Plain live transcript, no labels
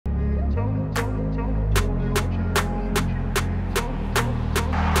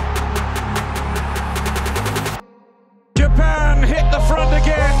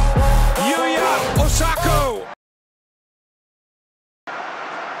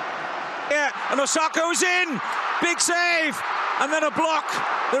Yeah, and Osako's in. Big save. And then a block.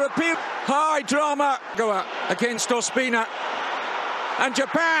 The appeal. High drama. Go against Ospina. And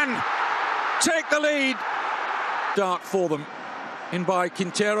Japan take the lead. Start for them. In by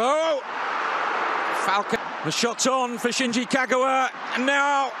Quintero. Falcon. The shot's on for Shinji Kagawa. And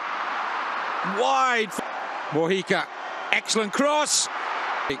now wide for Mojica. Excellent cross.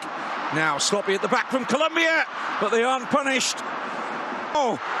 Now sloppy at the back from Colombia, but they aren't punished.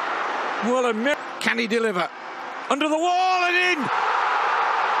 Oh, well, a miracle. Can he deliver? Under the wall and in.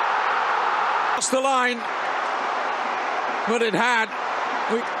 Lost the line, but it had.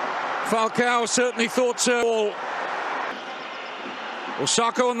 Falcao certainly thought so.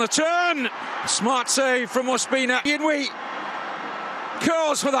 Osako on the turn. Smart save from Ospina. Inui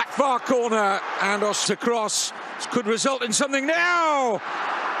curls for that far corner, and across could result in something now.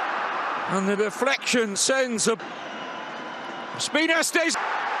 And the deflection sends a... Ospina stays...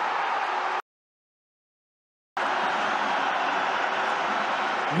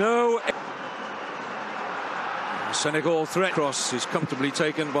 No. Senegal threat cross is comfortably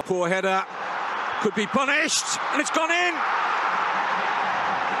taken by poor header. Could be punished, and it's gone in.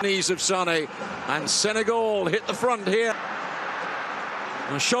 Knees of Sane, and Senegal hit the front here.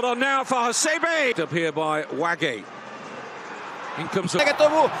 A shot on now for Hasebe. Up here by Wage. In comes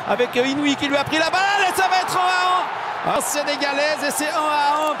Nagatomo avec Inui qui lui a pris la balle et ça va être 1-1 en sénégalaise et c'est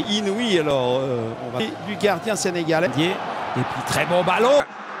 1-1. Inui alors on va du gardien sénégalais et puis très bon ballon.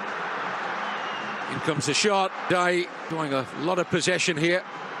 In comes the shot. Dai doing a lot of possession here.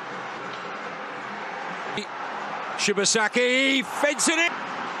 Shibasaki feds it in,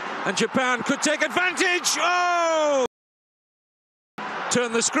 and Japan could take advantage. Oh!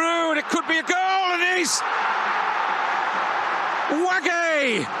 Turn the screw and it could be a goal, and it is.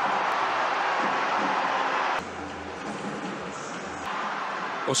 Wage!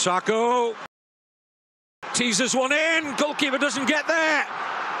 Osako teases one in. Goalkeeper doesn't get there.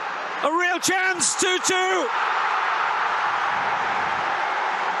 A real chance. 2-2.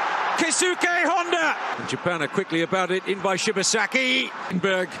 KEISUKE Honda. And Japan are quickly about it. In by Shibasaki.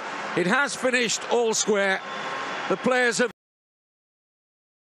 It has finished all square. The players have.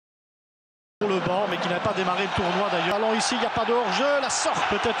 Le banc, mais qui n'a pas démarré le tournoi d'ailleurs. Ballon ici, il n'y a pas de hors-jeu. La sort,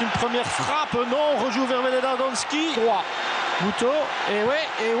 peut-être une première frappe. Non, rejoue vers Donski. Droit. Muto. Et ouais,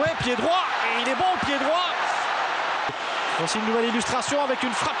 pied droit. Et il est bon, pied droit. Voici une nouvelle illustration avec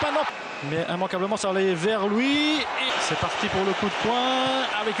une frappe maintenant. Mais immanquablement, ça allait vers lui. Et c'est parti pour le coup de poing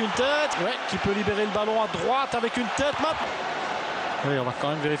avec une tête. Ouais, qui peut libérer le ballon à droite avec une tête maintenant. Oui, on va quand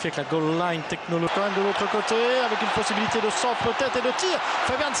même vérifier que la goal line technologique quand même de l'autre côté, avec une possibilité de centre peut-être et de tir.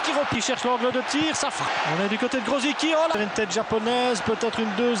 Fabianski qui cherche l'angle de tir, ça frappe. On est du côté de Grosicki, oh là. Une tête japonaise, peut-être une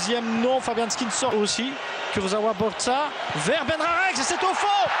deuxième, non. Fabianski sort aussi. Kurosawa Borza vers Benrarex et c'est au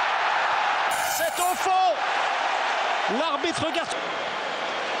fond. C'est au fond. L'arbitre regarde.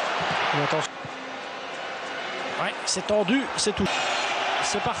 Attention. Ouais, c'est tendu, c'est tout.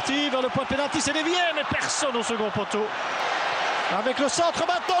 C'est parti vers le point de pénalty, c'est dévié, mais personne au second poteau. Avec le centre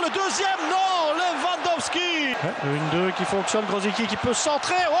maintenant, le deuxième, non, Lewandowski. Ouais, 1-2 qui fonctionne, Grosicki qui peut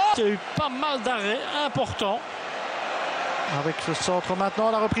centrer. Oh, il y a eu pas mal d'arrêts importants. Avec ce centre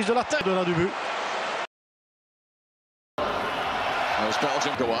maintenant, la reprise de la tête de l'un du but.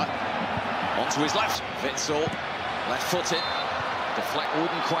 Belgium go up. Onto his left, Witzel, left footed. Deflect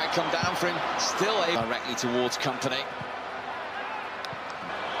wouldn't quite come down for him. Still directly towards Company.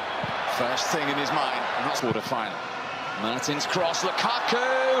 First thing in his mind, and that's quarter-final. Martin's cross,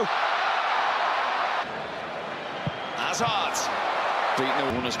 Lukaku! Hazard!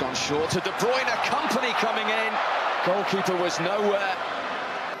 Beaten, one has gone short to De Bruyne, Company coming in. Goalkeeper was nowhere.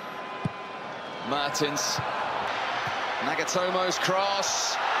 Martins. Nagatomo's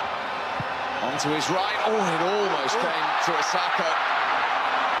cross. Onto his right. Oh, it almost came to Osako.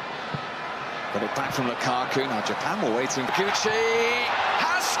 Got it back from Lukaku. Now Japan were waiting. Gucci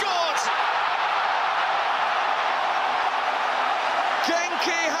has scored!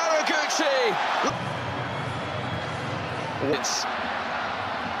 Genki Haraguchi!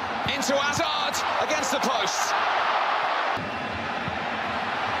 Into Hazard against the post.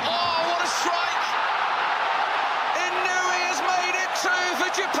 Oh, what a strike! Inui has made it 2 for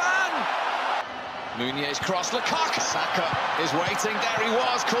Japan. Meunier's cross, Lukaku. Saka is waiting, there he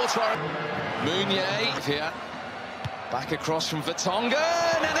was, Courtois. Meunier here. Back across from Vertonghen,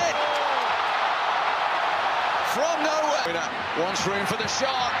 and it! From nowhere. Wants room for the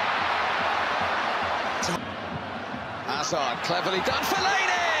shot. Hazard, cleverly done.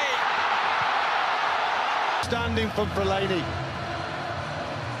 Fellaini! Standing from Fellaini.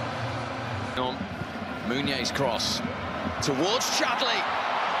 Meunier's cross towards Chadley.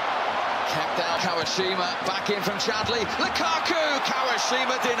 Kept out Kawashima, back in from Chadley. Lukaku,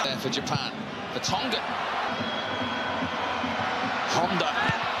 Kawashima did there for Japan. For Tonga. Honda.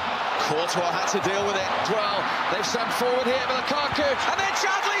 Courtois had to deal with it as well. They've sent forward here for Lukaku, and then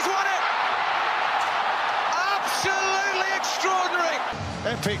Chadley's won it! Absolutely extraordinary!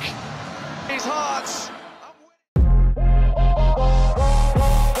 Epic. His hearts.